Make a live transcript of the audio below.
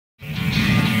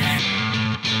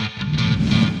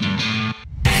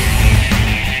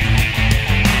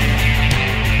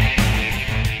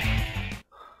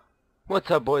What's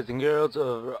up, boys and girls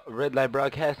of Red Light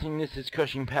Broadcasting? This is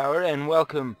Crushing Power, and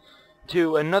welcome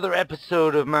to another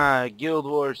episode of my Guild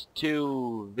Wars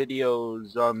 2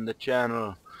 videos on the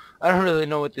channel. I don't really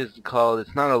know what this is called.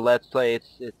 It's not a Let's Play.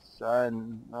 It's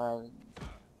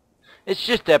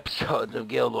just episodes of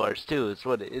Guild Wars 2. It's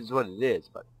what it is.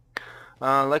 But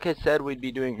like I said, we'd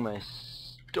be doing my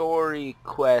story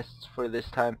quests for this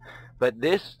time. But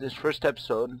this first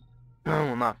episode.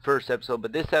 Well, not first episode,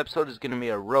 but this episode is going to be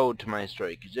a road to my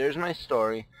story, because there's my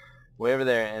story, way over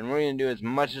there, and we're going to do as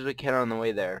much as we can on the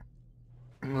way there,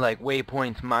 like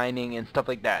waypoints, mining, and stuff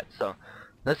like that. So,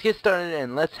 let's get started,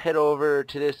 and let's head over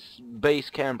to this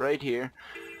base camp right here.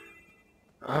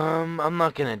 I'm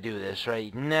not going to do this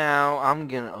right now. I'm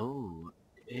going to, oh,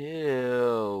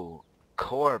 ew,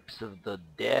 corpse of the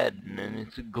dead, and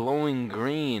it's glowing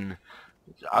green.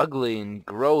 It's ugly and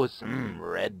gross.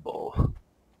 Red Bull.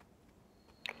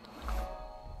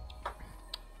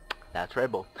 That's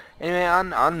Red Bull. Anyway,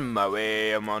 on my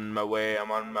way, I'm on my way.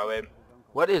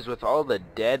 What is with all the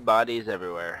dead bodies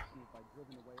everywhere?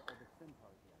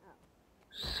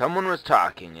 Someone was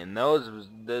talking, and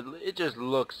it just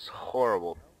looks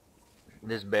horrible.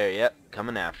 This bear, yep,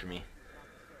 coming after me.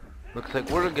 Looks like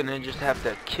we're gonna just have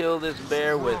to kill this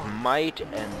bear with might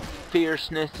and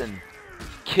fierceness and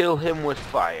kill him with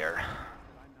fire.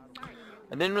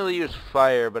 I didn't really use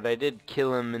fire, but I did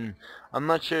kill him, and I'm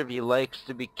not sure if he likes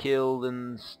to be killed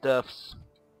and stuffs.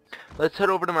 Let's head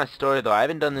over to my story, though. I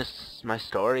haven't done my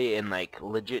story in, like,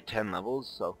 legit 10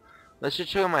 levels, so let's just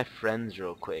check out my friends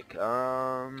real quick.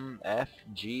 F,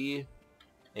 G,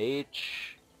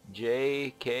 H,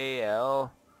 J, K,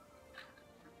 L.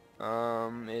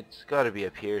 It's gotta be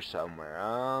up here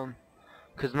somewhere.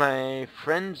 Cause my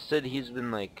friend said he's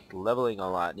been, like, leveling a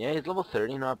lot. Yeah, he's level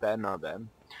 30, not bad, not bad.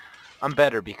 I'm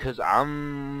better because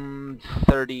I'm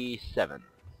 37.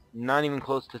 Not even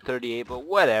close to 38, but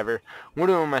whatever. We're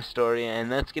doing my story,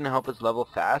 and that's going to help us level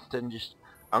fast and just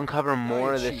uncover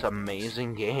more of this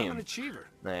amazing game. I'm an achiever.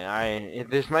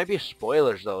 This might be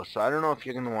spoilers, though, so I don't know if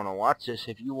you're going to want to watch this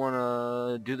if you want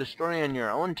to do the story on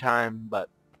your own time, but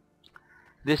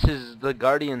this is the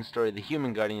Guardian story, the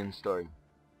human Guardian story.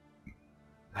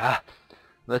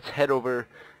 Let's head over.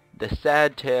 The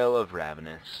Sad Tale of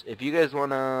Ravenous. If you guys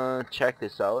want to check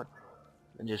this out,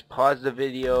 just pause the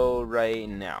video right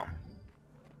now.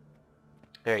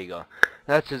 There you go.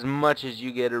 That's as much as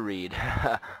you get to read.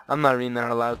 I'm not reading that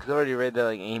out loud because I already read that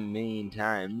like 8 million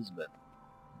times, but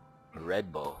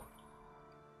Red Bull.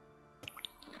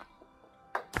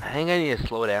 I think I need to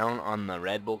slow down on the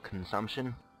Red Bull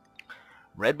consumption.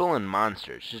 Red Bull and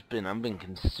Monsters. I've been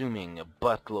consuming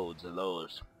buttloads of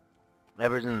those.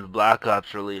 Ever since Black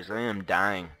Ops release, I am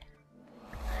dying.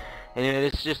 Anyway,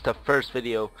 this is just the first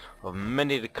video of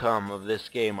many to come of this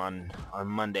game on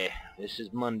Monday. This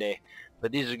is Monday,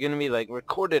 but these are going to be like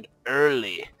recorded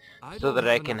early so that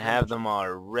I can have them all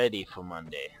ready for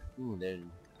Monday. Ooh, there.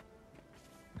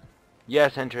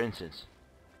 Yes, enter instance.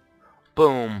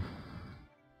 Boom.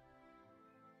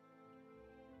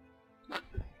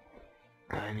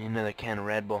 I need another can of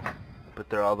Red Bull, but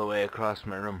they're all the way across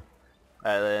my room.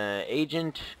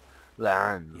 Agent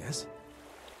Lan. Yes?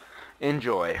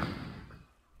 Enjoy.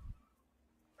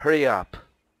 Hurry up.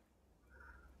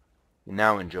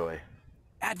 Now enjoy.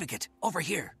 Advocate, over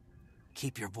here.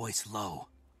 Keep your voice low.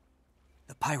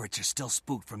 The pirates are still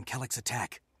spooked from Kellick's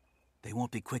attack. They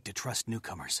won't be quick to trust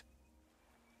newcomers.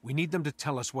 We need them to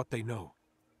tell us what they know.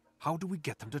 How do we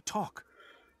get them to talk?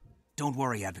 Don't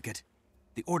worry, Advocate.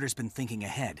 The Order's been thinking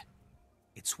ahead.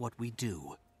 It's what we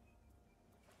do.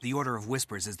 The Order of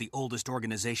Whispers is the oldest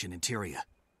organization in Tyria.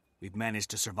 We've managed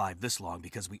to survive this long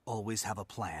because we always have a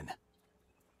plan.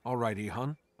 All right,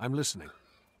 Ihan, I'm listening.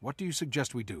 What do you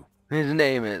suggest we do? His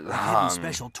name is I've hidden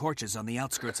special torches on the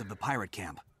outskirts of the pirate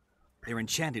camp. They're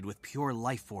enchanted with pure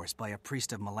life force by a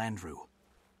priest of Melandru.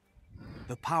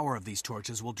 The power of these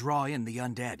torches will draw in the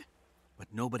undead, but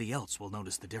nobody else will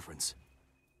notice the difference.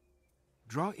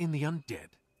 Draw in the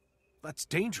undead? That's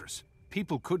dangerous.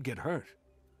 People could get hurt.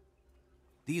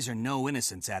 These are no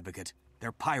innocents, Advocate.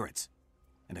 They're pirates.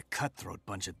 And a cutthroat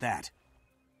bunch at that.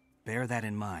 Bear that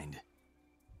in mind.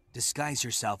 Disguise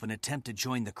yourself and attempt to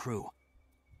join the crew.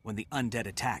 When the undead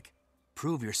attack,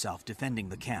 prove yourself defending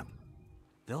the camp.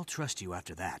 They'll trust you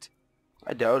after that.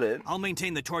 I doubt it. I'll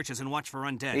maintain the torches and watch for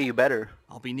undead. Hey, you better.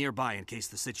 I'll be nearby in case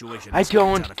the situation I escalates out of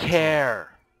don't control.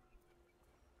 care.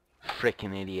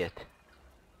 Frickin' idiot.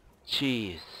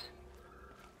 Jeez.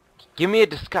 Give me a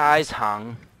disguise,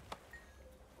 Hung.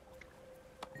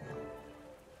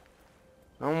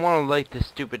 I don't want to light the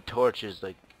stupid torches,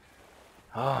 like...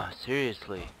 Oh,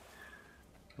 seriously.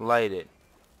 Light it.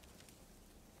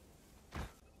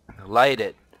 Light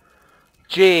it.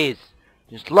 Jeez.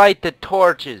 Just light the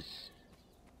torches.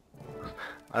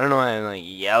 I don't know why I'm like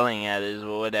yelling at this,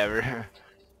 but whatever.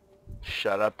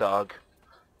 Shut up, dog.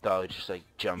 Dog just like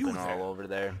jumping all over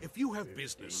there. If you have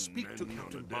business, speak to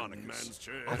Captain Barnacus.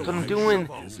 That's what I'm doing.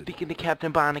 Speaking to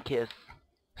Captain Barnacus.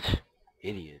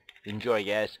 Idiot. Enjoy,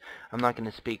 guys. I'm not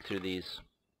gonna speak through these.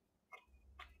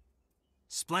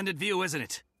 Splendid view, isn't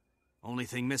it? Only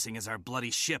thing missing is our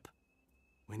bloody ship.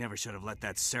 We never should have let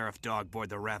that Seraph dog board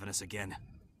the Ravenous again.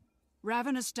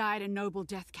 Ravenous died a noble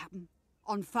death, Captain.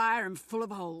 On fire and full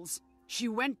of holes. She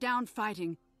went down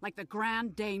fighting, like the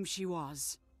grand dame she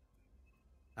was.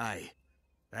 Aye,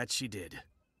 that she did.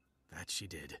 That she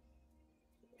did.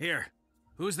 Here,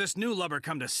 who's this new lubber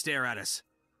come to stare at us?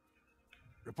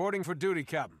 Reporting for duty,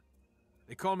 Captain.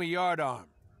 They call me Yardarm,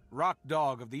 rock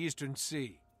dog of the Eastern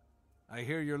Sea. I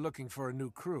hear you're looking for a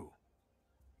new crew.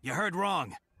 You heard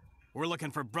wrong. We're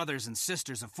looking for brothers and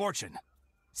sisters of fortune.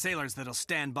 Sailors that'll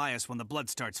stand by us when the blood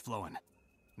starts flowing.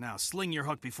 Now, sling your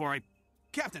hook before I...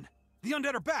 Captain, the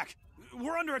undead are back.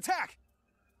 We're under attack.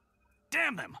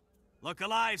 Damn them! Look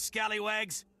alive,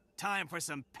 scallywags. Time for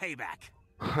some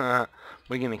payback.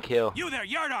 We're gonna kill. You there,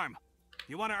 Yardarm!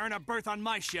 You want to earn a berth on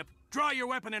my ship, draw your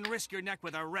weapon and risk your neck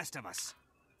with the rest of us.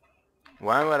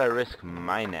 Why would I risk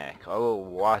my neck? I'll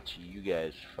watch you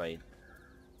guys fight.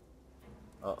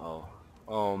 Uh-oh.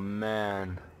 Oh,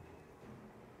 man.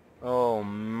 Oh,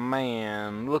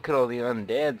 man. Look at all the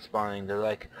undead spawning. They're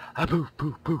like, ah-boo,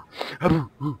 boo, boo, ah-boo,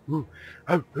 boo, boo,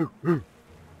 ah-boo, boo.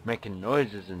 Making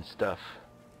noises and stuff.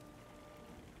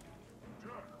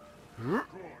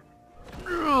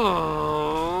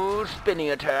 Oh, spinning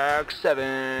attack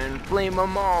 7. Flame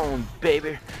 'em on,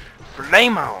 baby.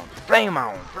 Flame on, flame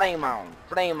on, flame on,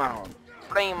 flame on,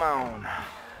 flame on.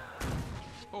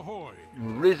 Ahoy!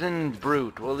 Risen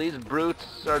brute. Well, these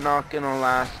brutes are not gonna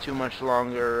last too much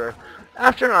longer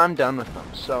after I'm done with them.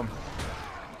 So,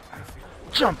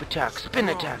 jump attack, spin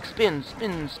attack, spin,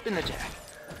 spin, spin attack.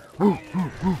 Woo,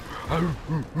 woo, woo, woo,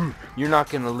 woo, woo. You're not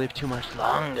gonna live too much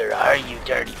longer, are you,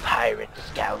 dirty pirate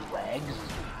scallywags?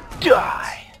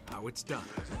 Die! How it's done.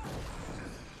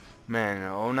 Man,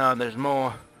 oh no, there's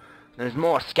more. There's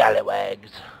more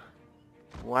scallywags.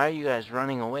 Why are you guys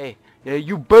running away? Yeah,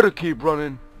 you better keep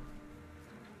running.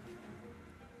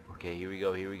 Okay, here we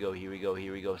go, here we go, here we go,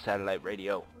 here we go. Satellite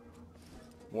radio.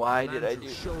 Why did I do...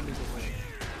 Show me the way.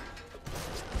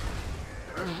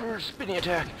 Spinning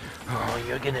attack. Oh,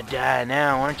 you're gonna die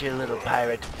now, aren't you, little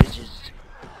pirate bitches?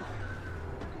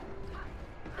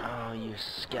 Oh, you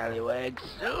scallywags.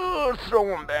 Oh,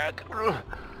 throw him back.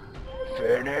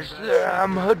 Finish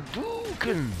them,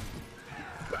 Hadouken.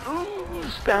 Ooh,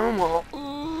 spam them all.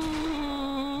 Ooh.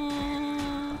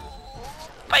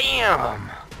 Bam!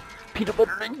 Peanut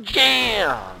butter and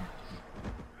jam!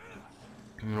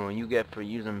 You know what you get for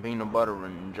using peanut butter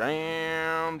and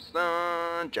jam,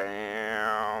 son,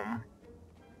 jam.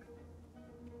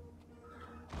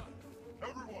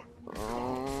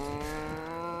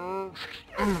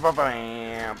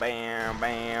 Bam, bam,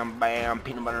 bam, bam,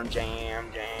 peanut butter and jam,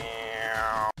 jam.